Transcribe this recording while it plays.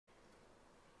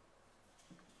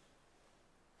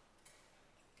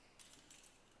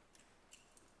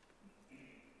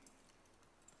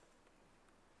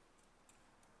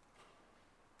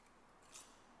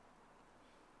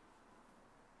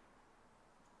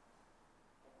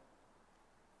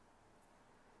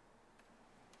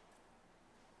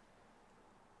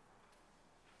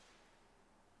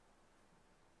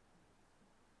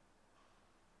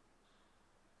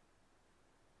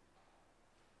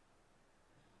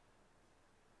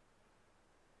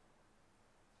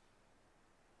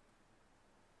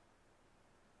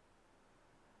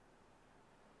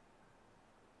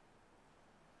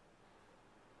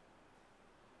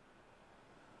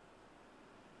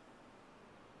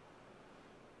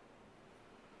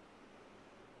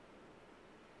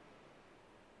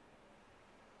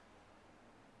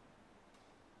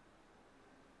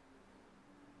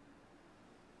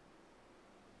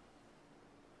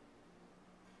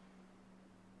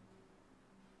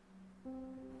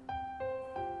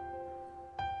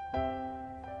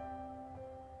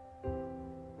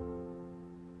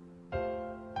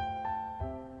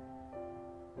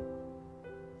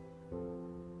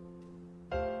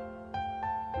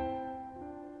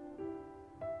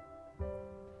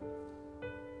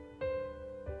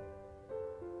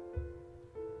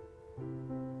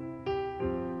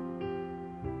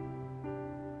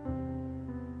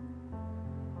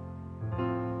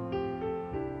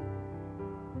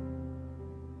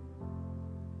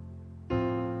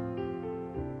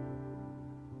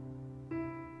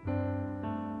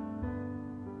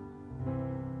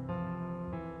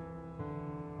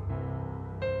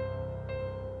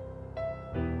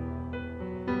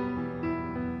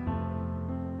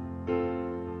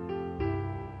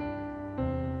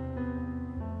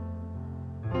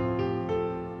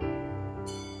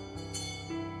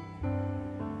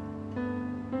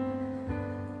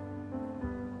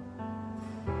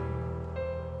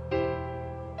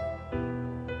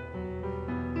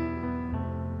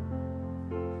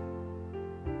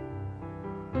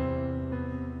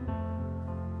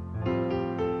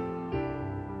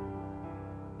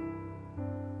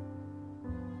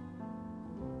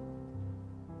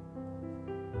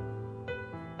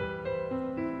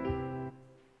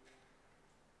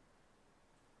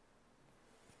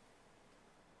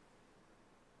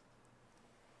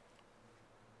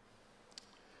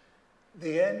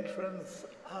The entrance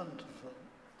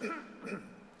antiphon.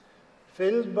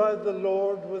 Filled by the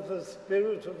Lord with the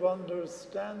spirit of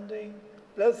understanding,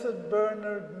 Blessed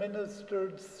Bernard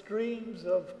ministered streams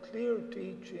of clear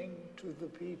teaching to the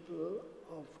people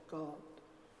of God.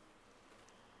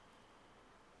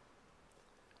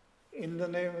 In the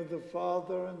name of the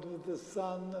Father, and of the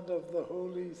Son, and of the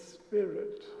Holy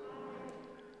Spirit.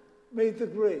 May the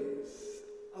grace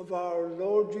of our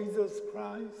Lord Jesus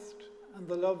Christ, and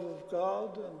the love of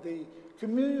God, and the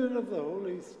communion of the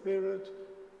Holy Spirit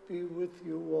be with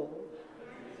you all.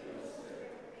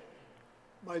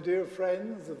 My dear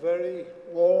friends, a very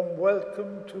warm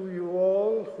welcome to you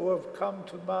all who have come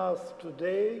to Mass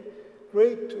today.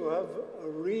 Great to have a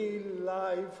real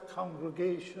live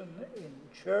congregation in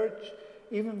church,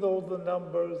 even though the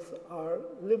numbers are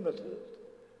limited.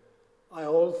 I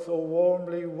also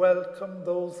warmly welcome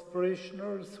those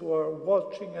parishioners who are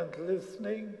watching and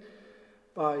listening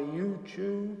by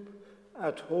YouTube,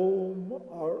 at home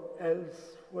or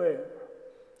elsewhere.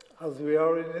 As we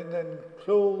are in an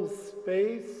enclosed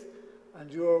space and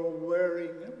you are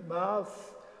wearing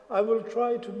masks, I will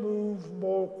try to move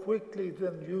more quickly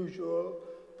than usual,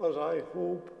 but I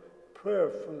hope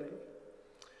prayerfully.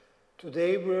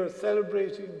 Today we are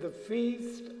celebrating the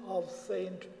feast of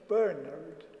Saint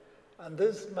Bernard, and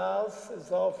this Mass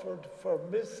is offered for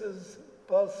Mrs.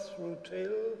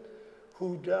 Busrutil,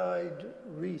 who died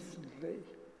recently.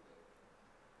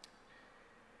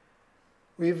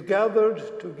 We've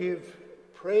gathered to give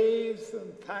praise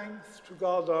and thanks to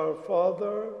God our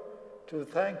Father, to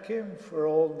thank him for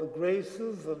all the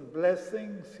graces and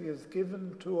blessings he has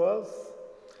given to us.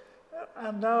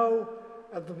 And now,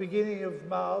 at the beginning of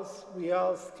Mass, we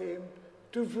ask him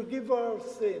to forgive our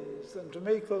sins and to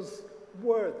make us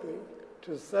worthy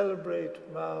to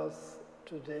celebrate Mass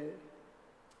today.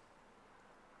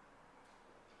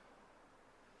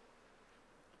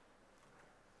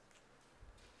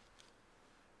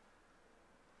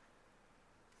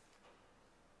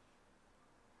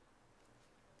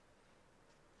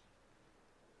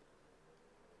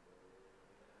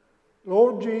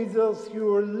 Lord Jesus,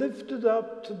 you are lifted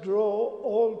up to draw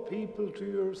all people to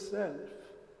yourself.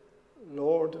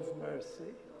 Lord of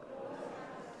mercy.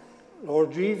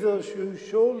 Lord Jesus, you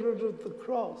shouldered at the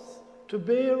cross to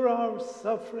bear our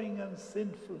suffering and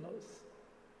sinfulness.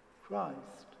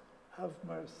 Christ, have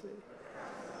mercy.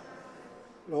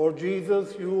 Lord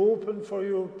Jesus, you open for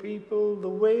your people the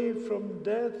way from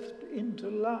death into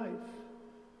life.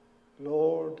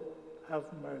 Lord, have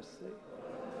mercy.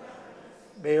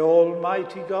 May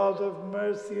Almighty God have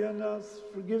mercy on us,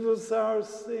 forgive us our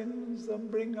sins, and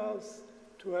bring us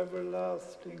to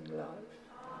everlasting life.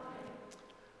 Amen.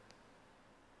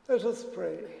 Let us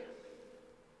pray.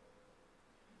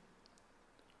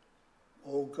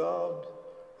 O God,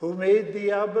 who made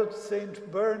the abbot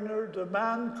Saint Bernard a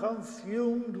man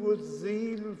consumed with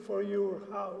zeal for your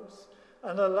house,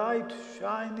 and a light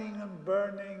shining and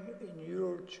burning in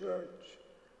your church,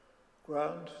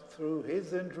 grant through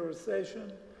his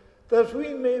intercession that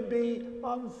we may be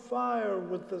on fire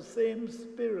with the same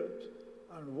Spirit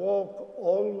and walk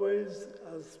always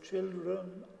as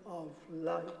children of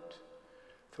light.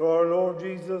 Through our Lord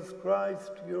Jesus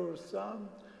Christ, your Son,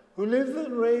 who lives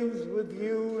and reigns with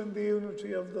you in the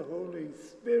unity of the Holy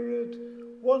Spirit,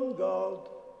 one God,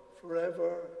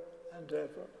 forever and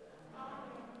ever.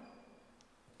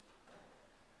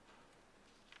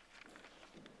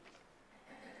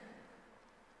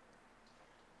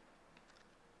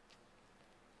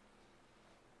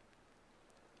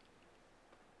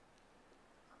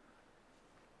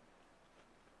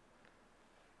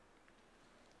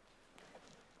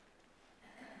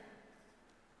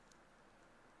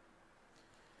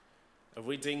 A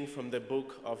reading from the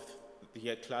book of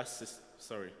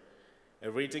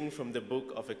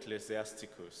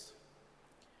Ecclesiasticus.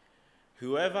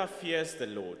 Whoever fears the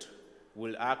Lord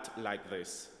will act like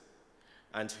this,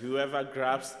 and whoever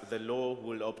grasps the law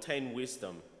will obtain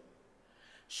wisdom.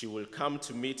 She will come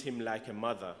to meet him like a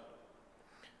mother,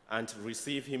 and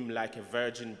receive him like a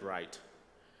virgin bride.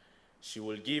 She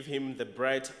will give him the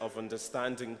bread of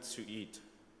understanding to eat,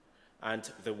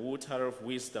 and the water of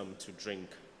wisdom to drink.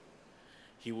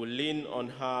 He will lean on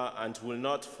her and will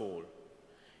not fall.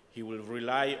 He will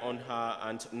rely on her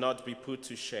and not be put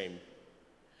to shame.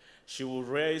 She will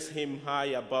raise him high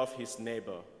above his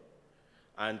neighbor,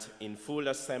 and in full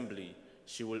assembly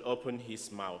she will open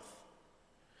his mouth.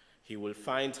 He will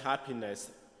find happiness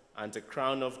and a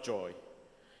crown of joy.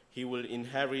 He will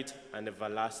inherit an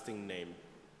everlasting name.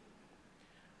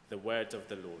 The word of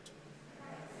the Lord.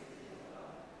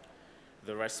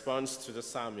 The response to the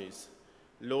psalmist: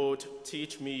 Lord,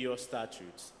 teach me your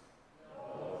statutes.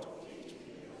 Lord, teach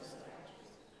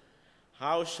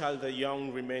How shall the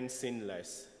young remain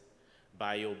sinless?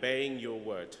 By obeying your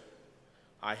word.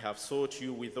 I have sought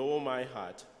you with all my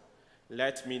heart.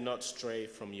 Let me not stray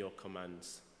from your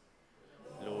commands.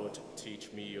 Lord,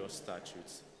 teach me your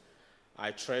statutes. I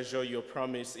treasure your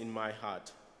promise in my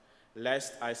heart,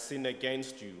 lest I sin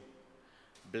against you.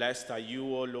 Blessed are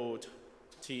you, O Lord.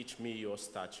 Teach me your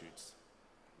statutes.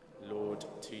 Lord,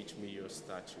 teach me your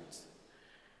statutes.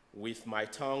 With my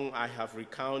tongue I have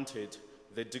recounted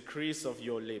the decrees of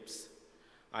your lips.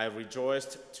 I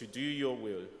rejoiced to do your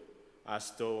will,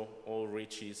 as though all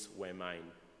riches were mine.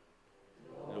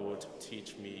 Lord,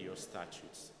 teach me your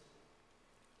statutes.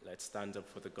 Let's stand up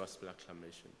for the gospel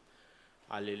acclamation.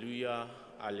 Alleluia,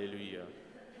 alleluia.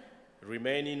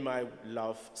 Remain in my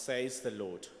love, says the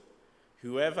Lord.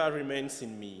 Whoever remains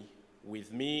in me,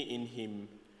 with me in him,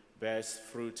 bears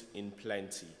fruit in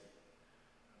plenty.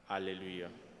 Alleluia.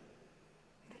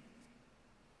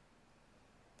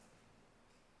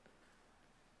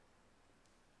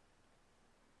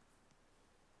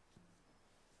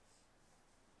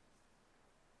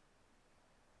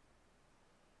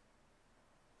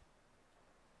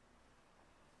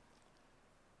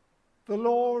 The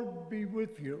Lord be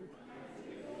with you.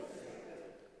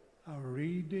 A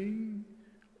reading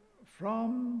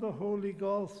from the Holy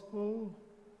Gospel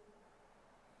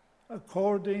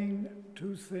according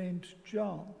to St.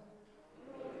 John.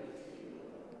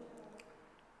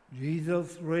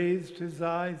 Jesus raised his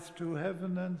eyes to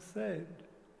heaven and said,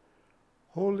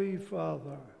 Holy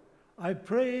Father, I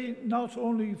pray not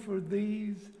only for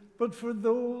these, but for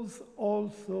those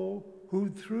also who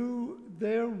through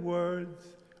their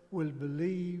words will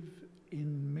believe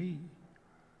in me.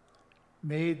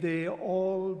 May they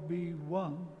all be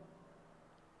one.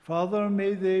 Father,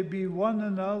 may they be one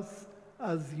in us,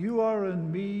 as you are in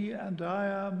me and I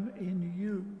am in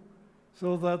you,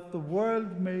 so that the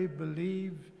world may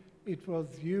believe it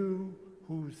was you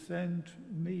who sent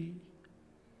me.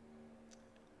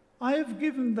 I have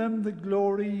given them the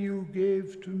glory you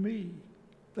gave to me,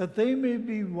 that they may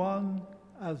be one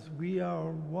as we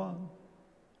are one.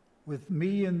 With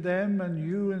me in them and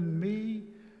you in me,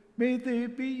 may they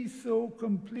be so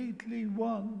completely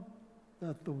one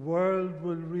that the world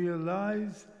will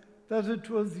realize that it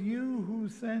was you who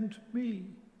sent me,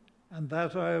 and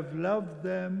that I have loved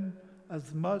them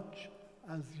as much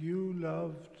as you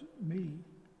loved me.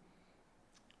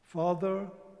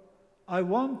 Father, I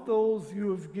want those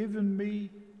you have given me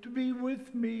to be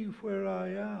with me where I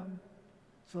am,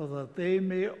 so that they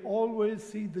may always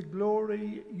see the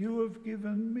glory you have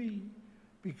given me,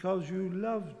 because you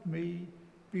loved me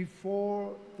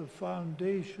before the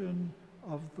foundation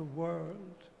of the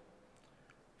world.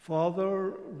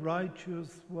 Father,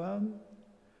 righteous one,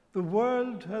 the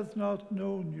world has not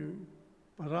known you,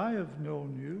 but I have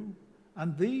known you,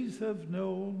 and these have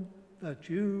known that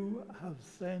you have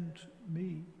sent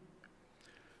me.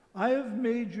 I have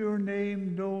made your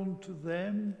name known to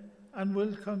them, and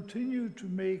will continue to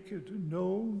make it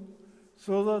known,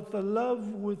 so that the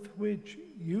love with which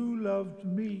you loved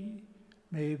me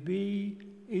may be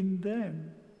in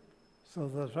them, so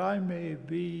that I may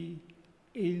be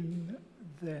in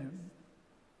them.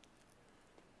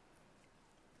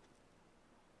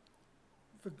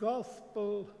 The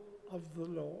Gospel of the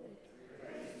Lord.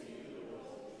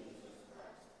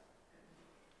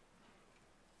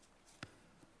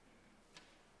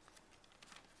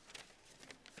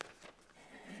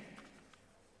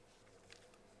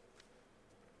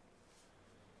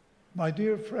 My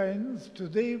dear friends,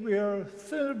 today we are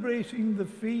celebrating the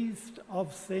feast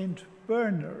of Saint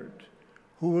Bernard,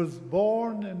 who was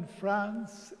born in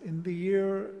France in the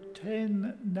year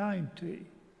 1090.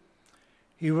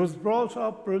 He was brought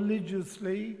up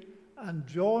religiously and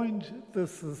joined the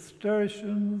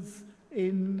Cistercians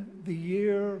in the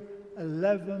year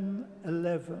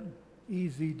 1111,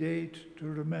 easy date to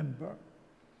remember.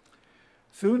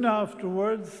 Soon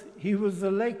afterwards, he was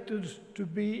elected to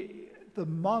be the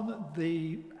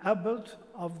abbot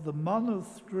of the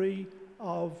monastery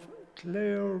of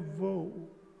Clairvaux.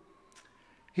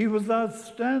 He was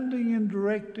outstanding in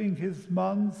directing his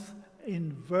monks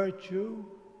in virtue,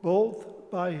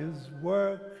 both by his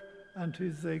work and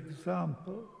his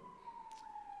example.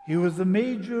 He was a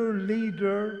major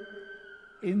leader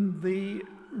in the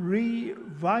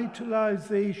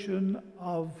revitalization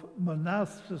of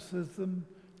monasticism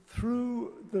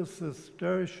through the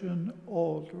Cistercian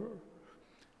order.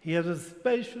 He had a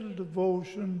special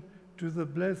devotion to the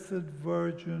Blessed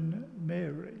Virgin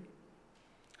Mary.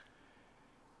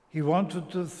 He wanted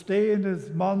to stay in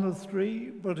his monastery,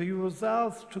 but he was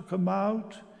asked to come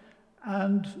out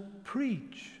and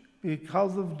preach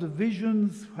because of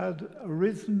divisions had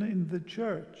arisen in the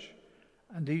church,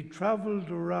 and he traveled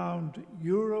around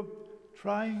Europe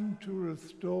trying to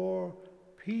restore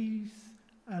peace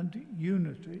and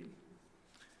unity.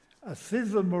 A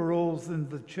schism arose in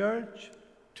the church.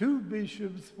 Two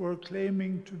bishops were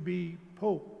claiming to be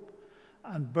pope,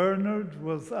 and Bernard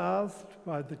was asked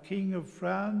by the King of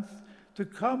France to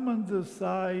come and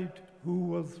decide who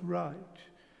was right.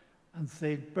 And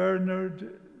St.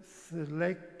 Bernard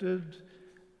selected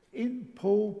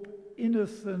Pope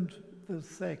Innocent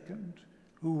II,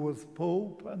 who was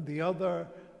pope, and the other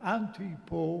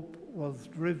anti-pope was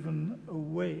driven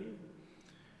away.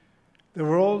 There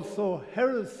were also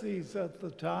heresies at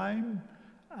the time,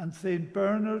 and St.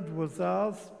 Bernard was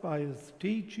asked by his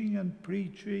teaching and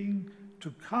preaching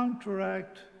to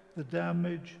counteract the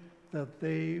damage that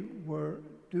they were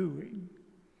doing.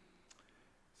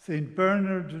 St.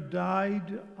 Bernard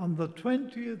died on the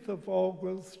 20th of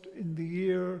August in the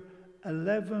year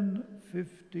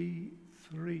 1153.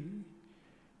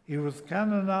 He was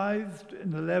canonized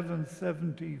in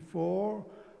 1174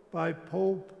 by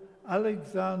Pope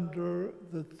Alexander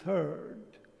III,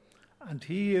 and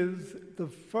he is the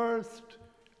first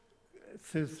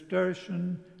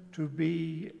Cistercian to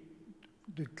be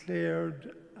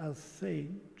declared as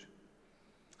saint.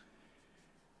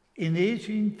 In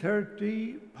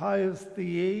 1830, Pius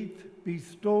VIII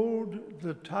bestowed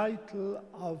the title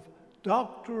of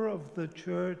Doctor of the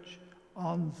Church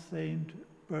on St.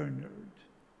 Bernard.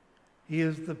 He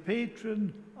is the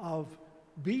patron of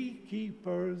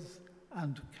beekeepers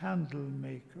and candle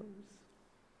makers.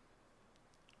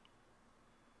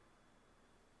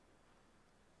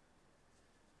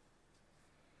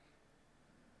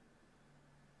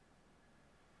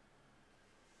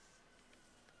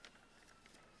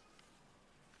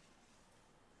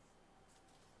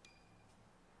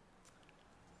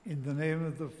 In the name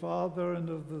of the Father, and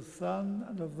of the Son,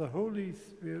 and of the Holy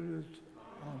Spirit.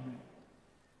 Amen.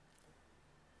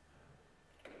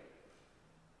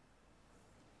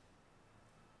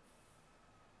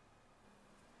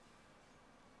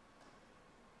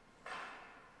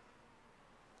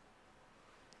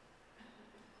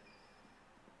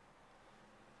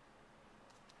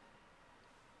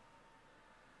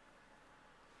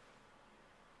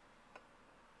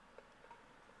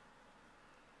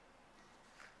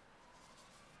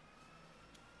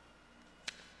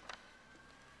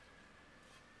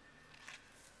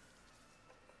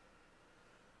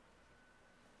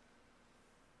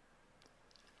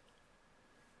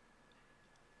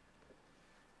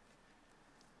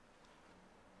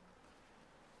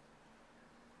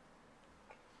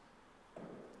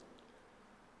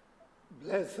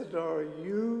 Blessed are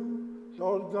you,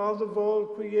 Lord God of all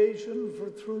creation, for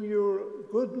through your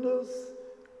goodness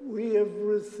we have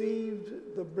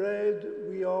received the bread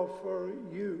we offer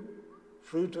you,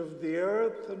 fruit of the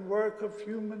earth and work of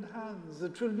human hands.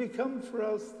 It will become for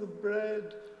us the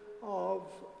bread of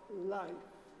life.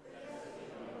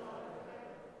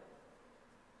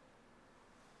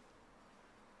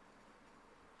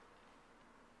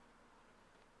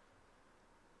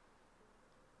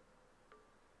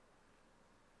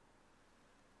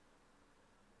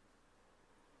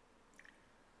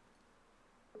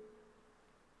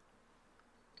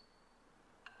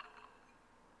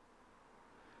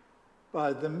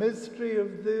 By the mystery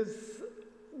of this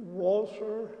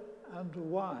water and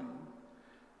wine,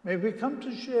 may we come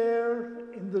to share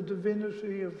in the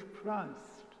divinity of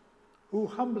Christ, who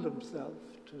humbled himself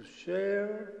to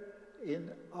share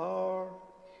in our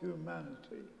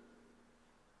humanity.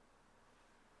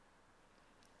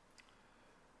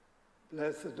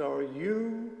 Blessed are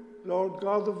you, Lord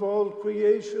God of all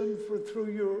creation, for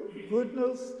through your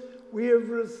goodness we have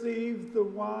received the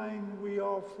wine we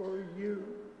offer you,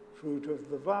 fruit of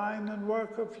the vine and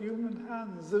work of human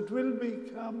hands, that will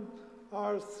become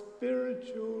our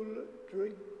spiritual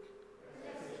drink.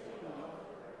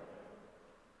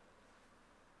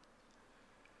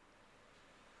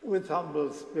 With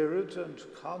humble spirit and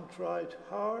contrite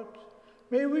heart,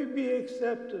 may we be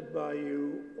accepted by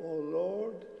you, O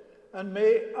Lord, and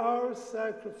may our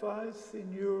sacrifice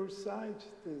in your sight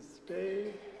this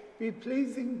day be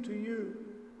pleasing to you,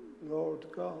 Lord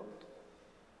God.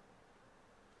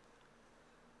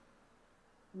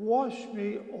 Wash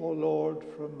me, O Lord,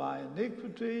 from my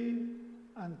iniquity,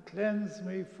 and cleanse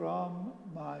me from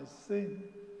my sin.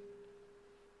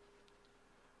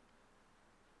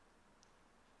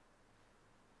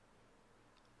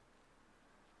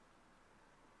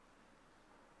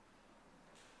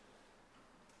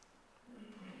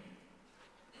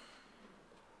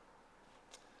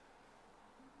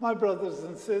 My brothers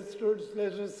and sisters,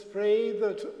 let us pray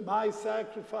that my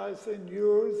sacrifice and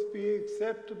yours be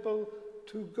acceptable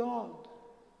to God,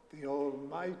 the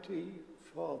Almighty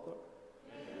Father.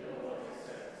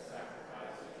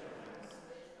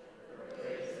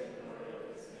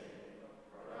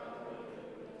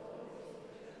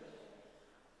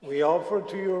 We offer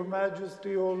to your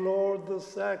majesty, O Lord, the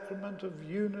sacrament of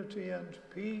unity and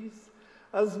peace,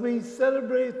 as we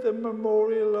celebrate the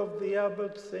memorial of the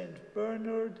Abbot St.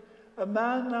 Bernard, a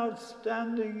man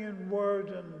outstanding in word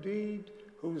and deed,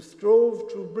 who strove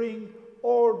to bring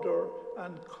order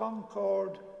and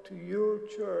concord to your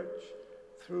church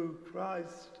through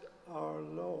Christ our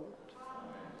Lord.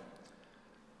 Amen.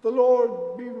 The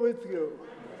Lord be with you.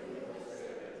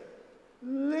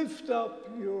 Lift up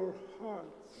your hearts.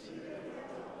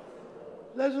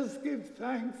 Let us give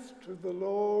thanks to the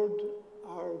Lord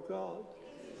our God.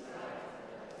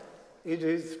 It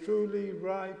is truly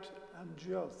right and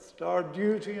just, our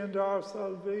duty and our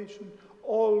salvation,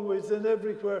 always and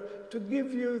everywhere, to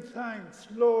give you thanks,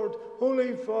 Lord,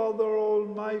 Holy Father,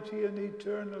 Almighty and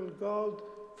eternal God,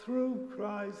 through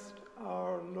Christ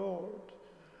our Lord.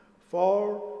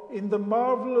 For in the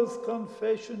marvelous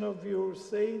confession of your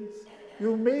saints,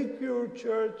 you make your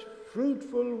church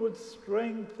fruitful with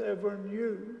strength ever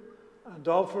new, and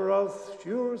offer us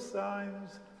sure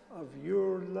signs of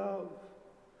your love.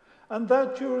 And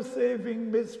that your saving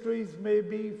mysteries may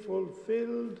be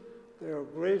fulfilled, their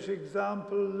great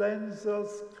example lends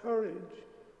us courage.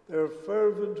 Their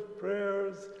fervent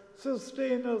prayers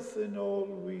sustain us in all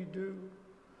we do.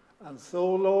 And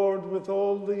so, Lord, with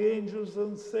all the angels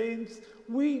and saints,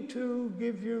 we too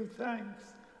give you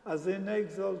thanks, as in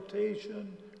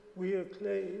exaltation we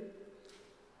acclaim.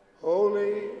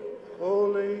 Holy,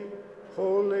 holy,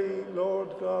 holy, Lord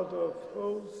God of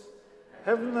hosts,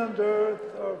 heaven and earth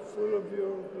are full of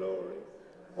your glory.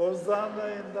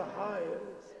 Hosanna in the highest.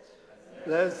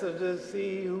 Blessed is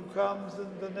he who comes in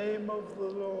the name of the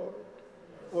Lord.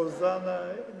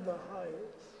 Hosanna in the highest.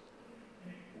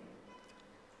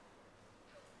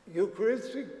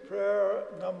 Eucharistic prayer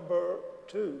number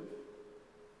 2.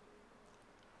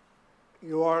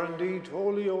 You are indeed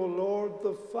holy, O Lord,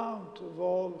 the fount of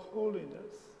all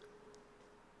holiness.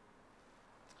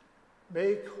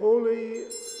 Make holy,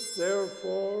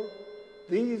 therefore,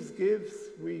 these gifts,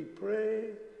 we pray,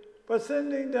 by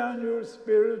sending down your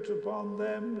Spirit upon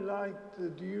them like the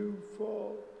dew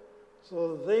fall,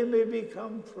 so that they may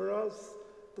become for us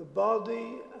the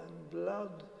body and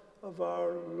blood of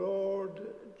our Lord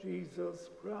Jesus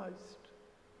Christ.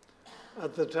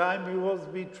 At the time he was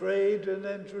betrayed and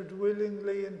entered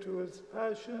willingly into his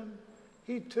passion,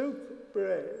 he took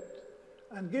bread,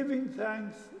 and giving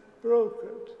thanks, broke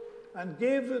it, and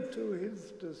gave it to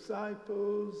his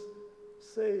disciples,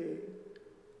 saying,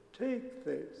 "Take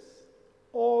this,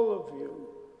 all of you,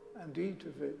 and eat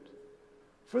of it.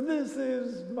 For this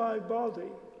is my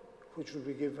body, which will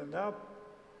be given up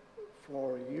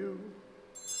for you."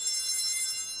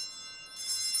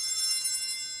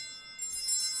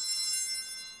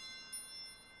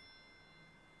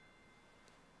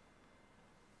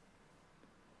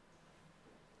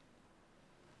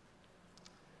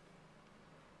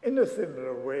 In a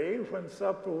similar way, when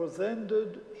supper was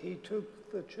ended, he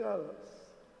took the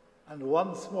chalice, and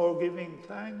once more giving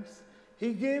thanks,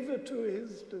 he gave it to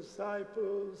his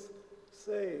disciples,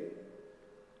 saying,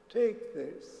 "Take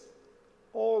this,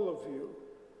 all of you,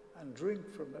 and drink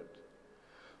from it.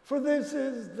 For this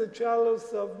is the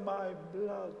chalice of my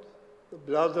blood, the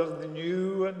blood of the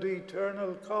new and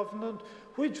eternal covenant,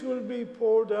 which will be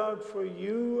poured out for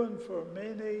you and for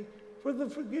many for the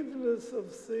forgiveness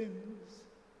of sins.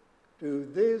 Do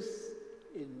this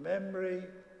in memory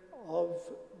of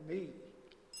me."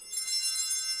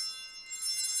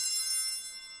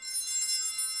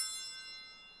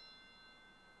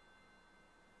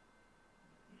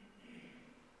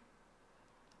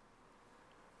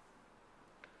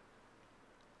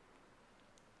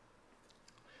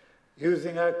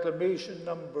 Using acclamation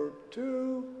number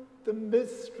 2, the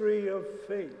mystery of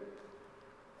faith.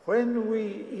 When we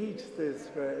eat this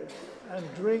bread and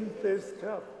drink this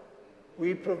cup,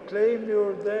 we proclaim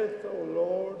your death, O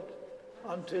Lord,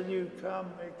 until you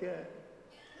come again.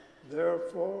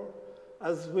 Therefore,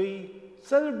 as we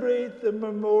celebrate the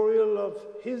memorial of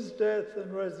his death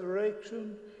and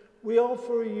resurrection, we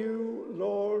offer you,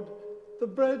 Lord, the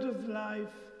bread of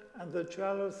life and the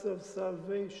chalice of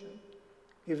salvation,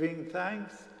 giving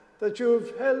thanks that you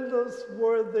have held us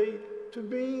worthy to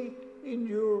be in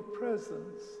your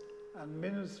presence and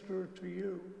minister to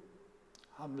you.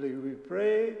 Humbly we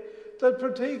pray that,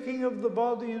 partaking of the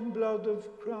body and blood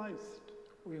of Christ,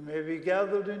 we may be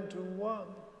gathered into one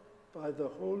by the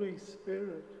Holy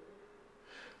Spirit.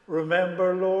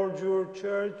 Remember, Lord, your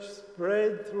church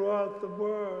spread throughout the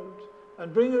world,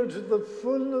 and bring her to the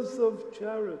fullness of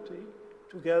charity,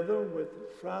 together with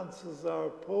Francis our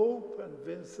Pope and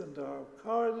Vincent our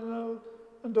Cardinal,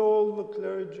 and all the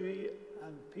clergy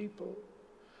and people.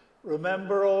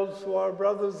 Remember also our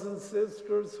brothers and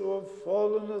sisters who have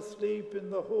fallen asleep in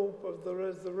the hope of the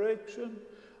resurrection,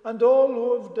 and all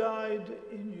who have died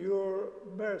in your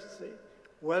mercy.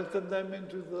 Welcome them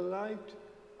into the light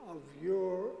of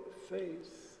your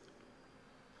face.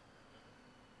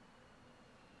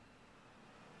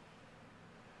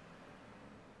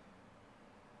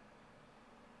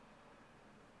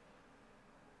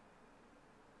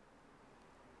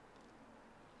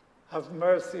 Have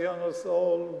mercy on us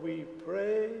all, we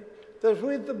pray, that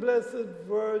with the Blessed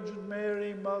Virgin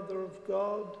Mary, Mother of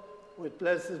God, with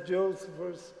blessed Joseph,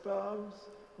 her spouse,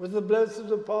 with the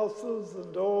blessed apostles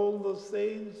and all the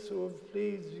saints who have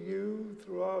pleased you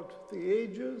throughout the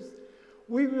ages,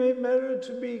 we may merit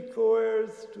to be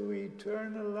co-heirs to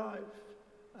eternal life,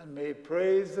 and may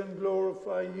praise and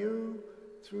glorify you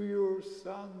through your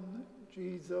Son,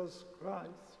 Jesus Christ.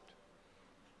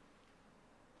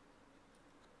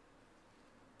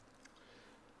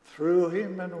 Through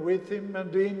him and with him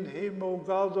and in him, O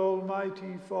God,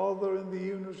 Almighty Father, in the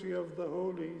unity of the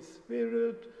Holy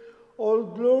Spirit, all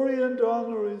glory and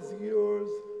honor is yours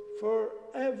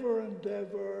forever and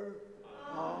ever.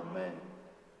 Amen.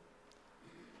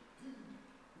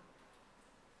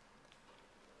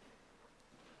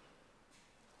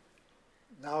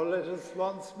 Now let us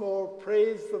once more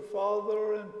praise the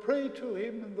Father and pray to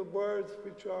him in the words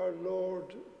which our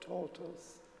Lord taught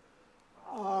us.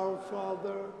 Our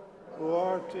Father, who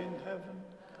art in heaven,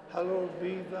 hallowed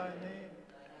be thy name.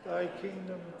 Thy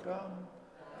kingdom come,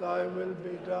 thy will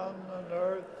be done on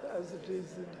earth as it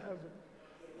is in heaven.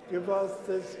 Give us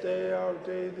this day our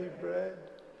daily bread,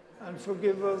 and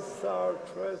forgive us our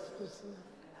trespasses,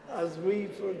 as we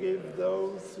forgive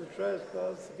those who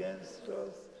trespass against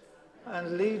us.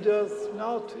 And lead us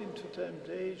not into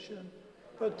temptation,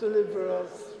 but deliver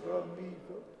us from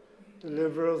evil.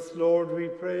 Deliver us, Lord, we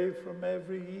pray, from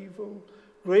every evil.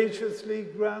 Graciously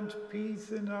grant peace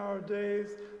in our days,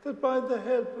 that by the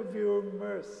help of your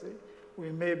mercy we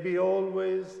may be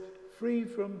always free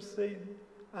from sin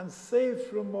and safe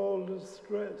from all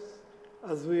distress,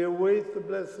 as we await the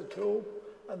blessed hope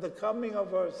and the coming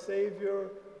of our Saviour,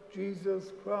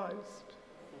 Jesus Christ.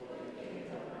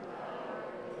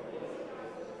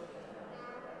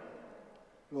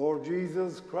 Lord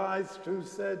Jesus Christ, who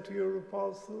said to your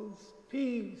apostles,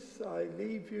 "Peace I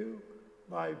leave you,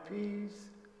 my peace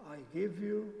I give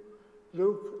you,"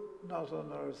 look not on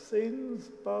our sins,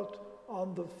 but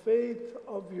on the faith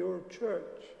of your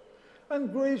church,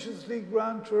 and graciously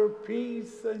grant her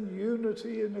peace and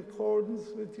unity in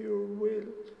accordance with your will,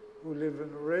 who live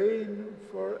and reign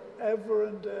forever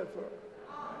and ever.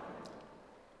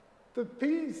 The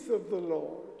peace of the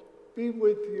Lord be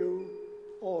with you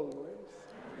always.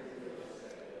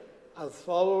 As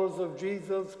followers of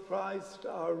Jesus Christ,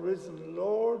 our risen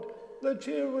Lord, let's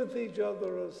share with each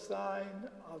other a sign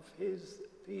of his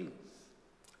peace.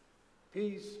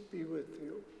 Peace be with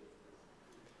you.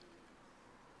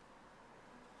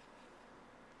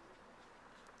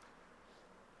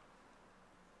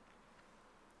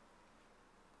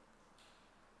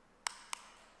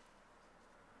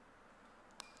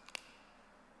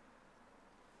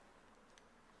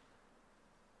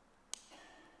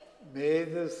 May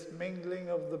this mingling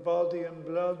of the body and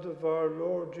blood of our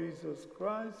Lord Jesus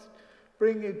Christ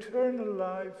bring eternal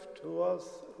life to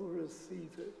us who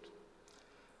receive it.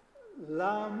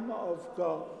 Lamb of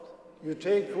God, you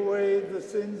take away the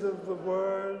sins of the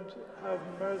world, have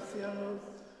mercy on us.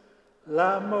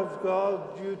 Lamb of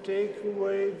God, you take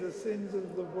away the sins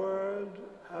of the world,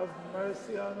 have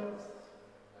mercy on us.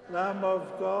 Lamb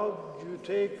of God, you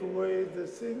take away the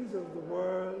sins of the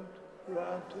world,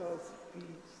 grant us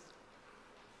peace.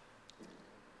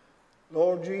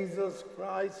 Lord Jesus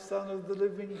Christ, Son of the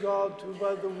living God, who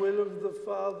by the will of the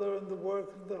Father and the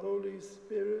work of the Holy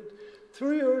Spirit,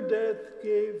 through your death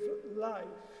gave life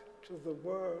to the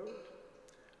world,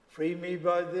 free me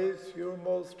by this, your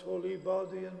most holy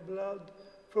body and blood,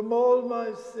 from all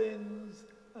my sins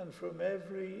and from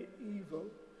every evil.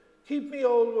 Keep me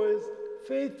always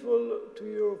faithful to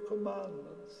your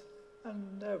commandments,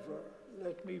 and never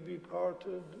let me be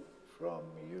parted from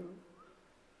you.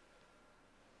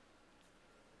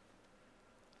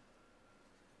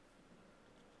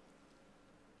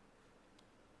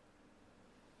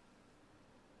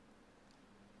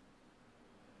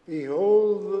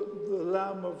 Behold the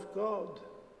Lamb of God.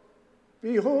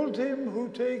 Behold him who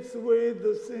takes away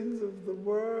the sins of the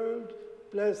world.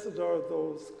 Blessed are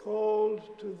those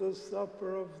called to the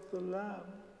supper of the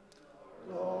Lamb.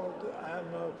 Lord,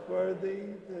 not worthy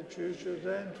that you should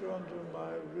enter under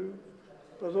my roof,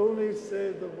 but only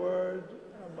say the word,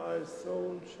 and my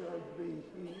soul shall be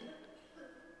healed.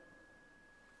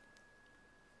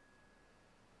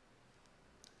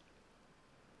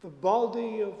 The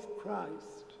body of Christ.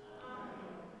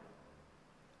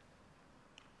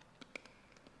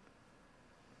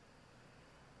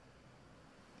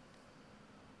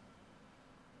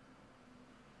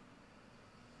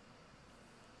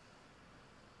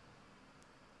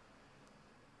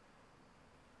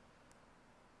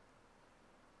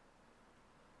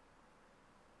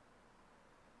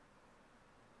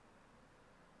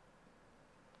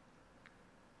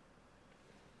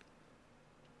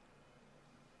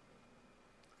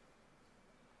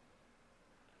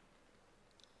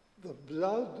 The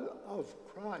blood of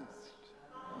Christ.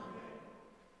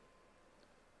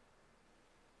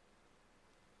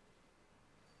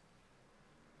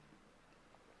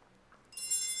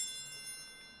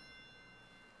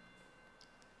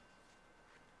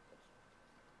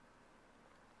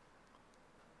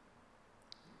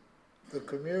 The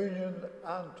communion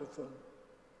antiphon.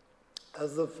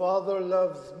 As the Father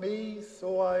loves me,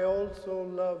 so I also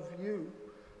love you.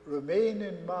 Remain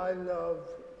in my love,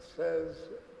 says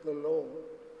the Lord.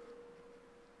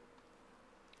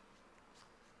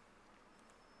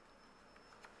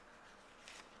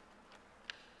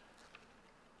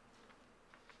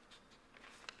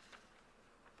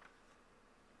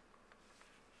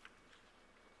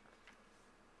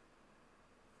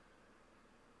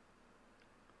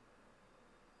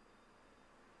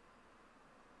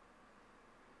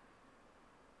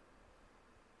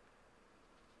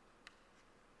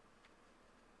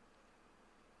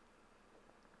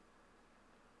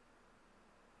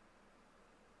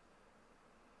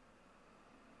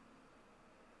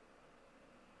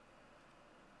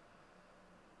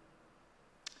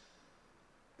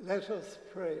 Let us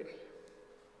pray.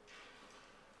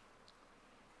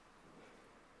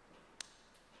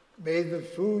 May the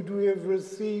food we have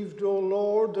received, O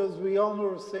Lord, as we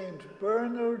honor St.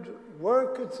 Bernard,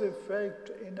 work its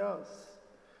effect in us,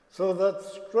 so that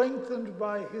strengthened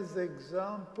by his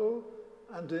example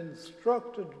and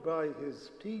instructed by his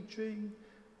teaching,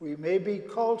 we may be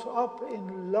caught up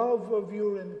in love of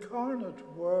your incarnate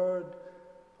Word,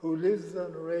 who lives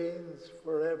and reigns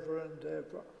forever and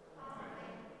ever.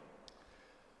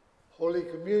 Holy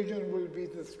Communion will be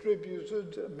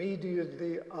distributed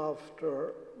immediately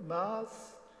after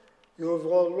Mass. You have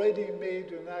already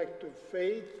made an act of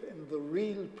faith in the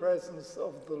real presence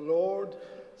of the Lord,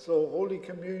 so Holy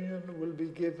Communion will be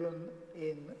given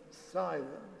in silence.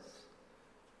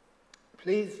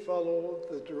 Please follow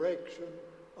the direction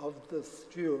of the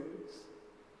stewards.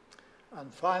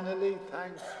 And finally,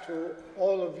 thanks to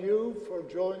all of you for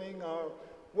joining our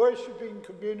worshiping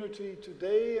community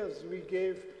today as we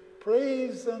give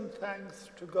praise and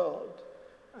thanks to God.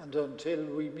 And until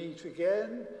we meet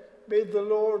again, may the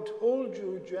Lord hold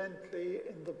you gently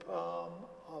in the palm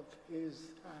of his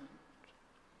hand.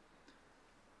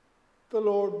 The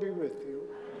Lord be with you.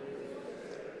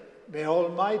 May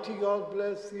Almighty God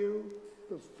bless you,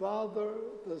 the Father,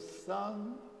 the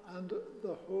Son, and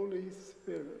the Holy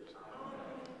Spirit.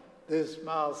 This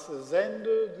Mass is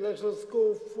ended. Let us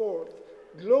go forth,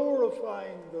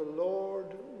 glorifying the Lord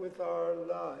with our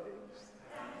lives.